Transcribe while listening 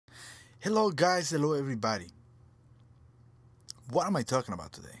Hello guys, hello everybody. What am I talking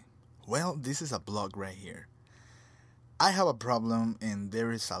about today? Well, this is a blog right here. I have a problem and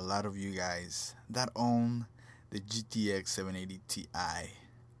there is a lot of you guys that own the GTX 780 Ti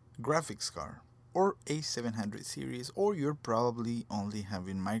graphics card or A700 series, or you're probably only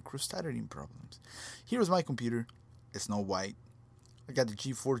having microstuttering problems. Here's my computer. It's Snow White. I got the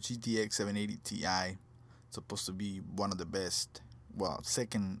GeForce GTX 780 Ti. It's supposed to be one of the best, well,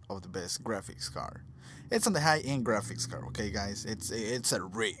 second of the best graphics card. It's on the high-end graphics card, okay guys? It's a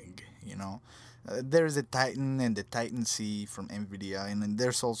rig, you know. There's the Titan and the Titan C from NVIDIA, and then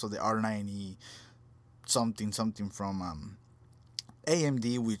there's also the R90 something from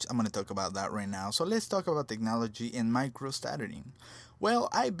AMD, which I'm going to talk about that right now. So let's talk about technology and microstuttering. Well,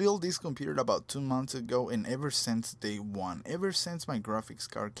 I built this computer about 2 months ago, and ever since day one, ever since my graphics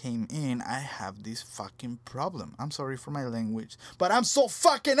card came in, I have this fucking problem. I'm sorry for my language, but I'm so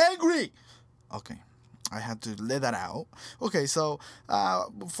fucking angry! Okay, I had to let that out. Okay, so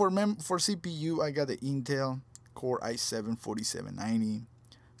for CPU, I got the Intel Core i7-4790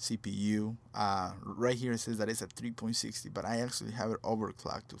 CPU. Right here it says that it's at 3.60, but I actually have it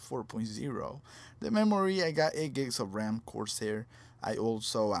overclocked to 4.0. The memory, I got 8 gigs of RAM, Corsair. I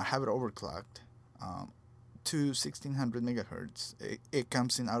also have it overclocked to 1600 megahertz. It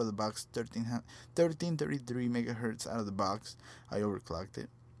comes in out of the box 1333 megahertz out of the box. I overclocked it.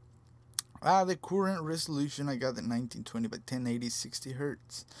 The current resolution, I got the 1920 by 1080 60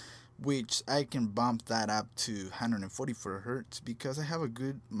 hertz, which I can bump that up to 144 hertz because I have a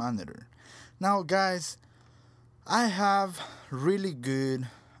good monitor. Now guys, I have really good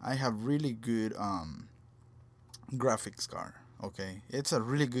graphics card. Okay, it's a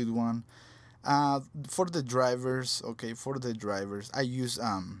really good one. For the drivers, I use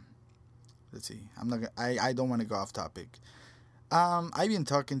let's see, I don't want to go off topic. I've been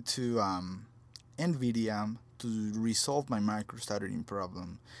talking to NVIDIA to resolve my microstuttering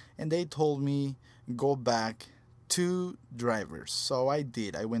problem, and they told me go back 2 drivers. So I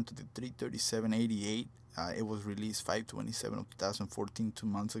did. I went to the 33788. It was released 5/27 of 2014, 2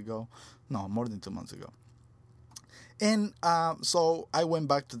 months ago. No, more than 2 months ago. And so I went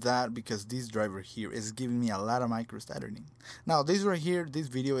back to that because this driver here is giving me a lot of microstuttering. Now this right here, this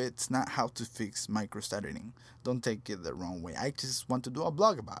video, it's not how to fix microstuttering. Don't take it the wrong way. I just want to do a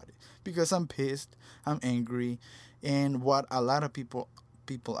blog about it because I'm pissed, I'm angry, and what a lot of people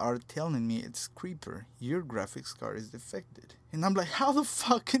are telling me, it's Creeper, your graphics card is defected. And I'm like, how the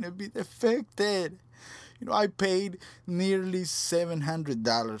fuck can it be defected? You know, I paid nearly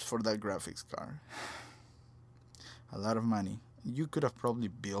 $700 for that graphics card. A lot of money. You could have probably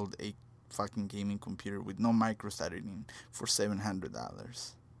built a fucking gaming computer with no microstuttering for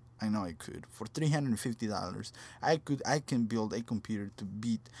 $700. I know I could. For $350, I can build a computer to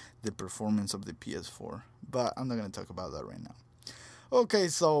beat the performance of the PS4. But I'm not gonna talk about that right now. Okay,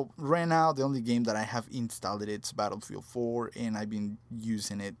 so right now the only game that I have installed it's Battlefield 4, and I've been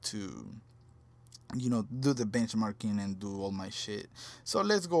using it to, you know, do the benchmarking and do all my shit. So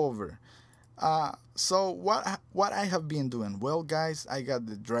let's go over. So what I have been doing, well guys, I got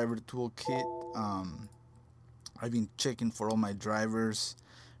the driver toolkit. I've been checking for all my drivers.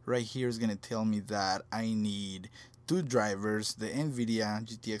 Right here is gonna tell me that I need 2 drivers: the NVIDIA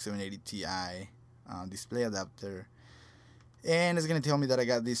GTX 780 Ti display adapter, and it's gonna tell me that I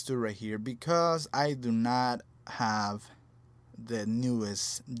got these 2 right here because I do not have the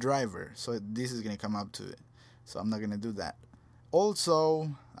newest driver, so this is gonna come up to it, so I'm not gonna do that.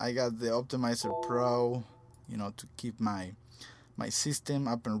 Also, I got the Optimizer Pro, you know, to keep my system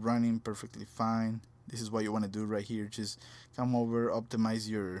up and running perfectly fine. This is what you want to do right here. Just come over, actually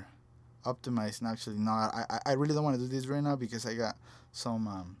no, I really don't want to do this right now because I got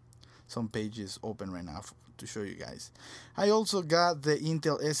some pages open right now to show you guys. I also got the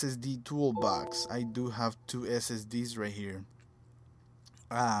Intel SSD toolbox. I do have 2 SSDs right here.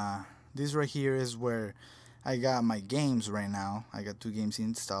 This right here is where I got my games right now. I got 2 games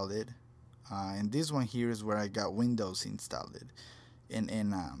installed, and this one here is where I got Windows installed.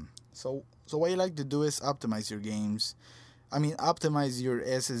 So what you like to do is optimize your games. I mean, optimize your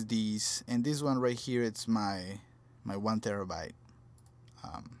SSDs. And this one right here, it's my 1 terabyte,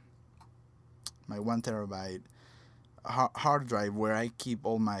 my 1 terabyte hard drive where I keep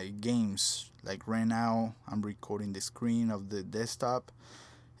all my games. Like right now, I'm recording the screen of the desktop.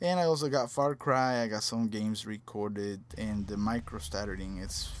 And I also got Far Cry, I got some games recorded, and the microstuttering,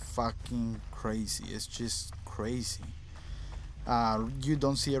 it's fucking crazy. It's just crazy. You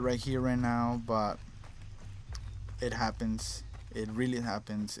don't see it right here right now, but it happens. It really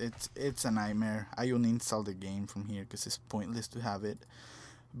happens. It's a nightmare. I uninstalled the game from here because it's pointless to have it.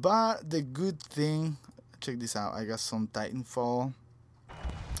 But the good thing, check this out, I got some Titanfall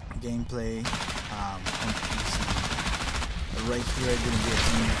gameplay on PC. Right here I didn't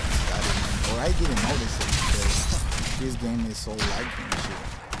get any stuttering, or I didn't notice it because this game is so laggy and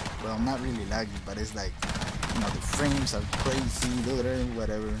shit. Well, not really laggy, but it's like, you know, the frames are crazy,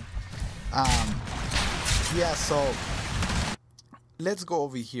 whatever. Yeah, so let's go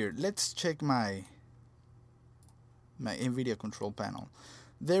over here. Let's check my NVIDIA control panel.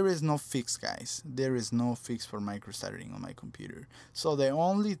 There is no fix, guys. There is no fix for microstuttering on my computer. So the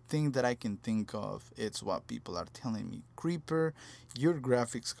only thing that I can think of is what people are telling me. Creeper, your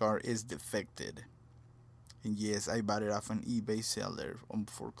graphics card is defected. And yes, I bought it off an eBay seller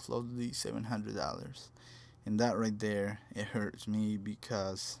for closely $700. And that right there, it hurts me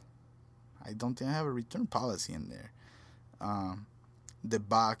because I don't think I have a return policy in there. The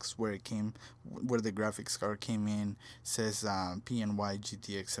box where it came, where the graphics card came in, says PNY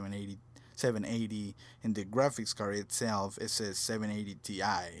GTX 780, and the graphics card itself, it says 780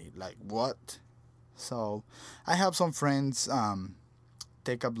 Ti. Like, what? So I have some friends,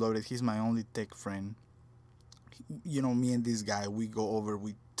 Tech Uploaded, he's my only tech friend. You know, me and this guy, we go over,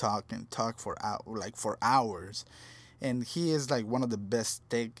 we talk for hours, and he is like one of the best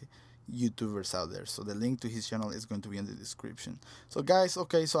tech YouTubers out there. So the link to his channel is going to be in the description. So guys,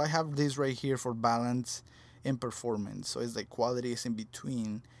 okay, so I have this right here for balance and performance. So it's like quality is in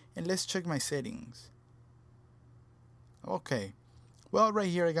between, and let's check my settings. Okay, well, right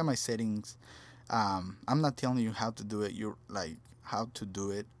here I got my settings. I'm not telling you how to do it, you're like how to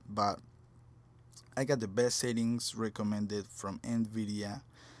do it, but I got the best settings recommended from NVIDIA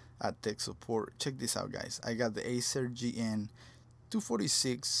at tech support. Check this out, guys. I got the Acer GN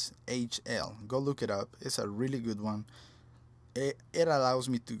 246HL. Go look it up. It's a really good one. It allows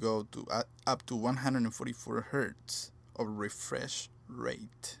me to go to up to 144 hertz of refresh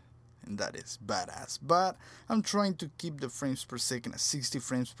rate, and that is badass. But I'm trying to keep the frames per second at 60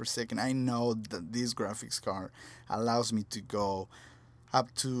 frames per second. I know that this graphics card allows me to go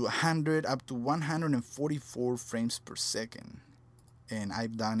up to 144 frames per second, and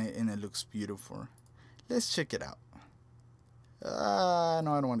I've done it and it looks beautiful. Let's check it out.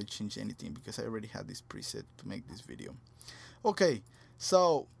 No, I don't want to change anything because I already had this preset to make this video. Okay,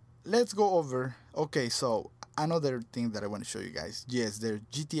 so let's go over. Okay, so another thing that I want to show you guys. Yes, there's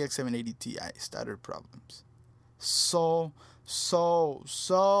GTX 780 Ti stutter problems. So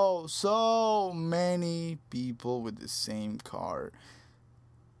many people with the same card.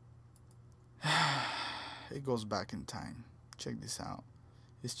 It goes back in time. Check this out.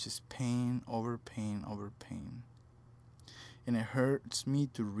 It's just pain over pain over pain. And it hurts me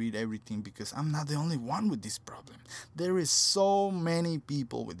to read everything because I'm not the only one with this problem. There is so many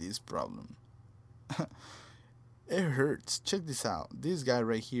people with this problem. It hurts. Check this out. This guy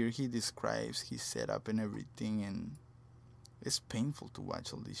right here, he describes his setup and everything, and it's painful to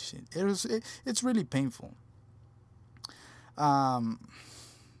watch all this shit. It's really painful.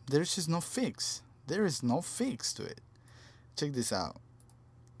 There's just no fix. There is no fix to it. Check this out.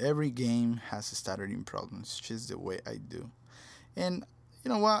 Every game has a stuttering problem. It's just the way I do. And you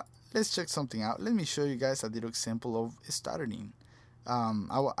know what? Let's check something out. Let me show you guys a little example of stuttering.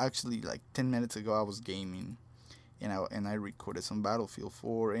 Actually, like 10 minutes ago, I was gaming, and I recorded some Battlefield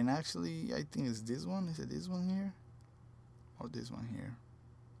 4. And actually, I think it's this one. Is it this one here, or this one here?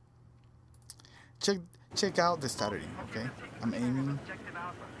 Check out the stuttering. Okay, I'm aiming.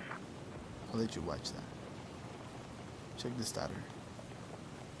 I'll let you watch that. Check the stutter.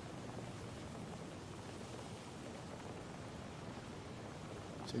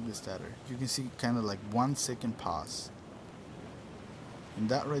 Check the stutter. You can see kind of like 1 second pause. And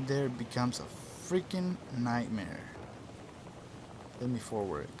that right there becomes a freaking nightmare. Let me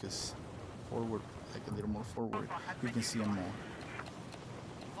forward, because forward, like a little more forward, you can see them more.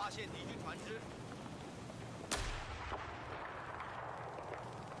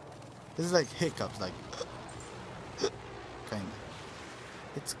 This is like hiccups, like kinda.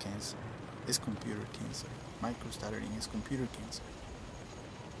 It's cancer. It's computer cancer. Microstuttering is computer cancer.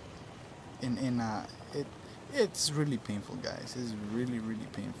 And it's really painful, guys. It's really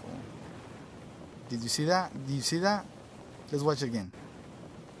painful. Did you see that? Did you see that? Let's watch again.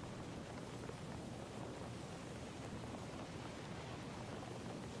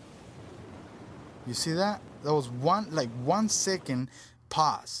 You see that? That was 1 second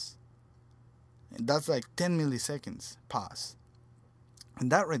pause. And that's like 10 milliseconds pause.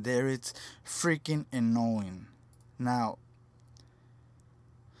 And that right there, it's freaking annoying. Now,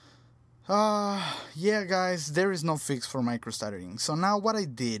 yeah, guys, there is no fix for microstuttering. So now what I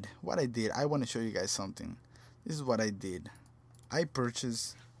did, I want to show you guys something. This is what I did. I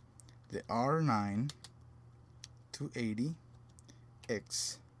purchased the R9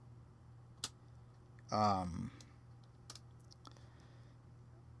 280X.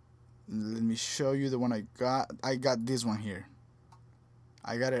 Let me show you the one I got. I got this one here.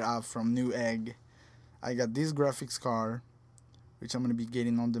 I got it out from Newegg. I got this graphics card, which I'm gonna be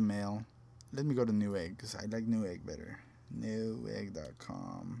getting on the mail. Let me go to Newegg because I like Newegg better.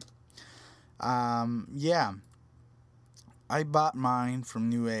 Newegg.com. Yeah, I bought mine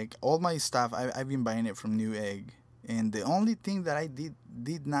from Newegg. All my stuff I've been buying it from Newegg, and the only thing that I did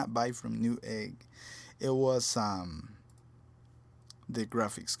not buy from Newegg, it was the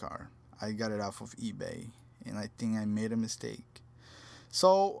graphics card. I got it off of eBay, and I think I made a mistake.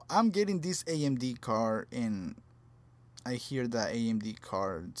 So I'm getting this AMD card, and I hear that AMD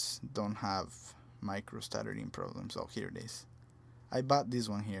cards don't have micro-stuttering problems. Oh, here it is. I bought this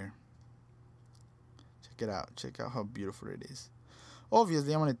one here. Check it out. Check out how beautiful it is.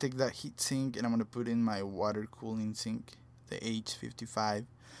 Obviously, I'm going to take that heat sink and I'm going to put in my water cooling sink, the H55.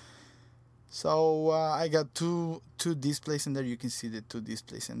 So I got two displays in there. You can see the two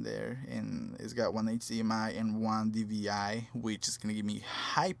displays in there, and it's got one HDMI and one DVI, which is gonna give me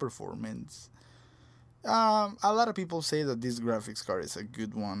high performance. A lot of people say that this graphics card is a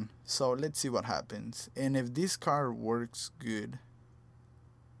good one, so let's see what happens. And if this card works good,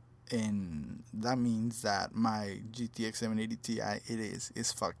 and that means that my GTX 780 Ti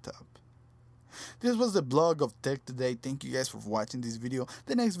is fucked up. This was the blog of tech today. Thank you guys for watching this video.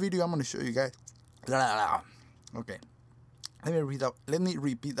 The next video I'm going to show you guys. Okay. Let me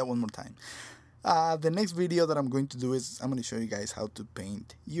repeat that one more time. The next video that I'm going to do is I'm going to show you guys how to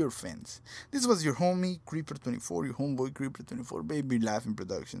paint your fence. This was your homie Creeper24, your homeboy Creeper24, Baby Laughing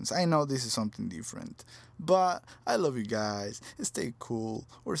Productions. I know this is something different, but I love you guys. Stay cool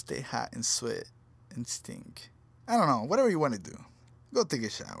or stay hot and sweat and stink. I don't know, whatever you want to do. Go take a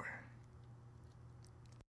shower.